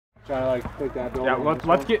Trying to like take that building. Yeah,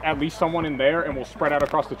 let's get at least someone in there, and we'll spread out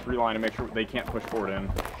across the tree line and make sure they can't push forward in.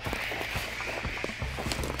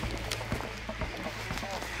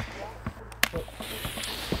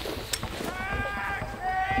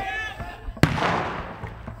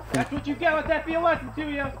 That's what you get with that BLS to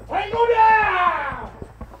you. Tango down!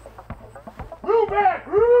 Blue man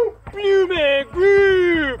group! Blue man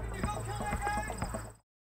group!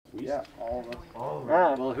 Yeah, all of us. Oh,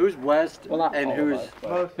 well, who's west and who's...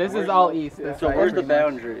 This is all east. So where's the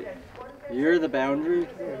boundary? You're the boundary?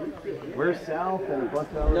 We're south and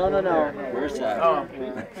No. We're south.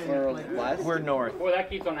 We're west? We're north. Boy, that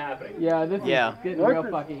keeps on happening. Yeah, this is getting real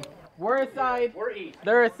fucky. We're a side. We're east.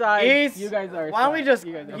 They're a side. East. You guys are a Why don't we just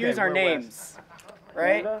side. use our names?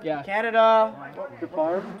 Right? Yeah. Canada. The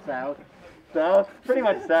farm? South. South? Pretty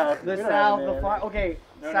much south. The south. The farm. Okay.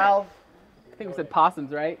 South. I think we said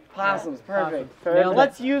possums, right? Possums. Perfect. Nailed it.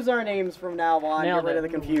 Let's use our names from now on. Nailed Get rid of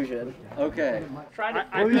it. the confusion. Okay.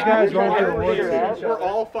 I you guys going to the woods? We're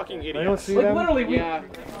all fucking idiots. I don't see them. Literally, yeah.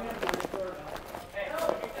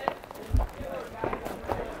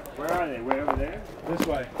 Where are they? Way over there? This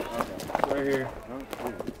way. Okay. Right here.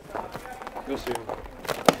 You'll see them.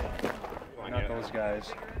 Not those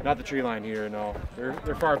guys. Not the tree line here, no. They're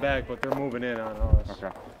far back, but they're moving in on us.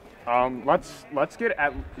 Okay. Let's get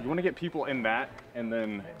at. You want to get people in that, and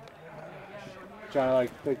then. Trying to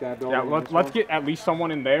like take that building. Yeah, let's get at least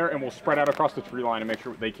someone in there, and we'll spread out across the tree line and make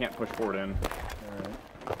sure they can't push forward in.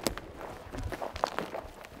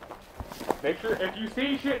 Make sure, if you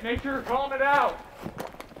see shit, make sure you're calling it out.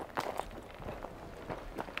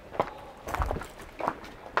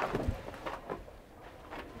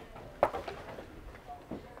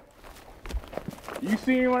 You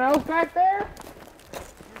see anyone else back there?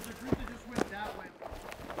 There's a group that just went that way.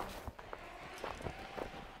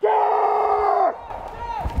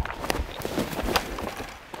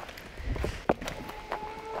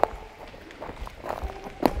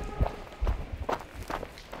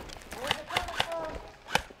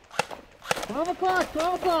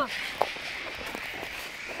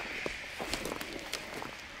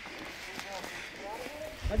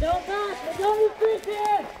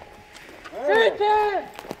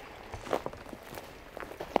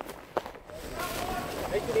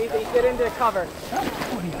 Make it easy. Get into cover.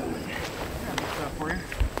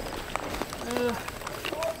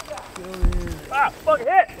 Fuck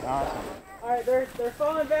hit! All right, they're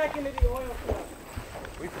falling back into the oil field.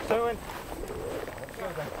 We pursuing?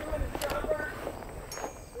 Pursuing the chopper.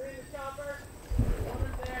 Three in the chopper. One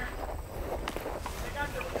is there.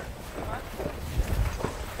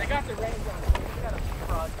 They got the range on it. We got a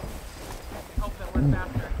front. Hope that we're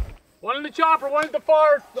faster. One in the chopper, one at the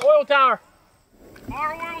far oil tower.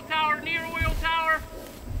 Far oil tower, near oil tower.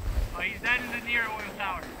 Oh, he's dead in the near oil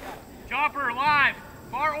tower. Chopper alive.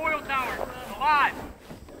 Far oil tower alive.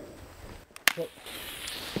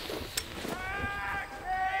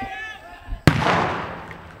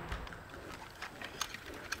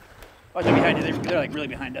 Oh, they're behind you. They're like really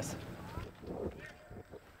behind us.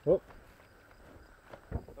 Oh.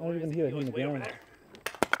 I don't even hear him Way over there.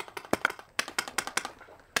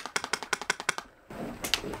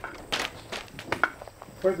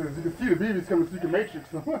 As you can see the BB's coming through the matrix.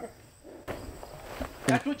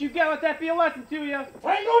 That's what you get with that BLS to you.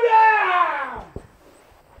 Tango down!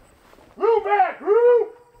 Blue man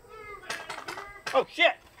group! Oh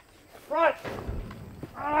shit! Front!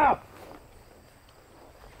 Ah!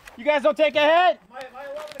 You guys don't take a hit? My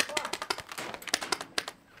 11 o'clock.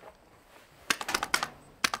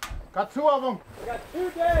 Got two of them. I got two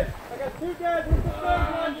dead. Where's the third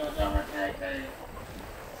one?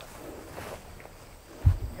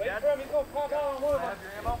 Wait for him. He's going to pop out on one of them.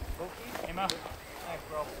 Your ammo? Ammo. Thanks,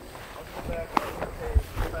 bro. I'll go back.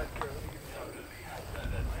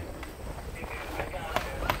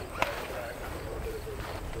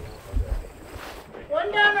 One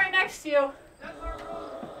down right next to you.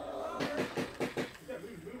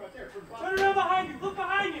 Turn around behind you. Look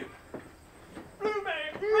behind you. Blue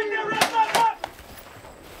man. Right there. Right.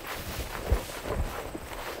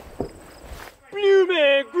 Blue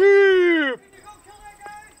man group!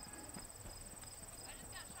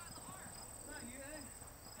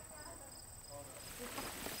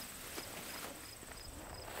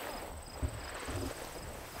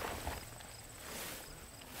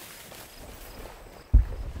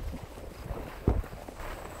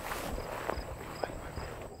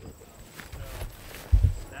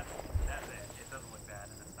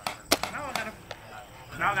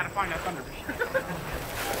 Now I gotta find that thunder.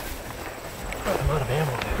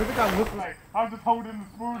 Look at that look like. I was just holding the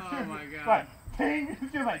spoon. Oh my god. Like, ting.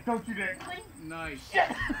 She's like, don't you dare. Nice.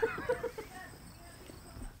 Shit.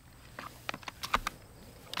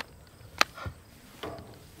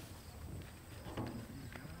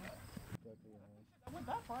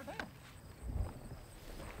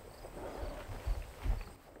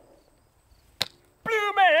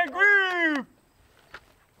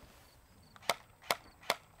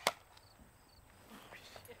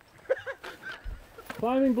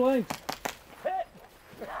 Climbing blanks.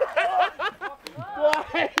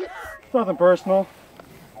 It's nothing personal.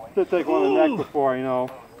 Did take one in the neck before, you know,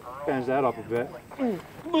 bends that up a bit.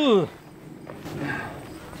 Should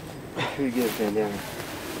we get a bandana?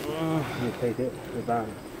 You take it, the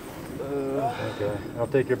bottom. Okay, I'll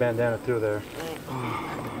take your bandana too there.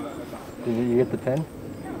 Did you get the pin?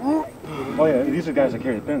 Oh yeah, these are guys that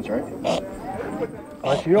carry the pins, right?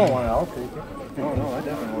 Unless you don't want it, I'll take it. No, I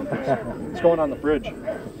definitely want this. It's going on the fridge.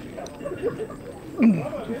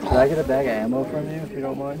 Can I get a bag of ammo from you if you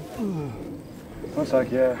don't mind? One sec,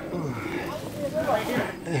 yeah.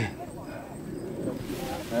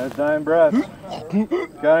 That's dying breath.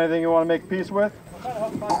 Got anything you want to make peace with?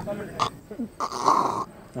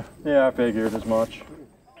 Yeah, I figured as much.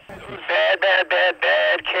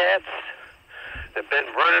 Bad cats. They've been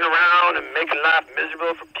running around and making life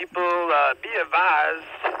miserable for people. Be advised,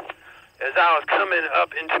 as I was coming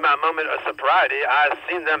up into my moment of sobriety, I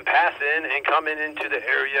seen them passing and coming into the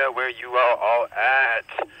area where you are all at.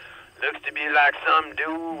 Looks to be like some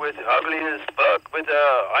dude with ugly as fuck with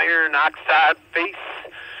a iron oxide face.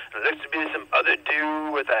 Looks to be some other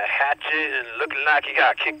dude with a hatchet and looking like he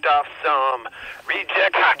got kicked off some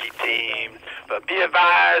reject hockey team. But be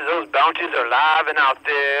advised, those bounties are live and out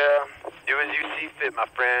there. Do as you see fit, my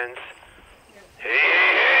friends.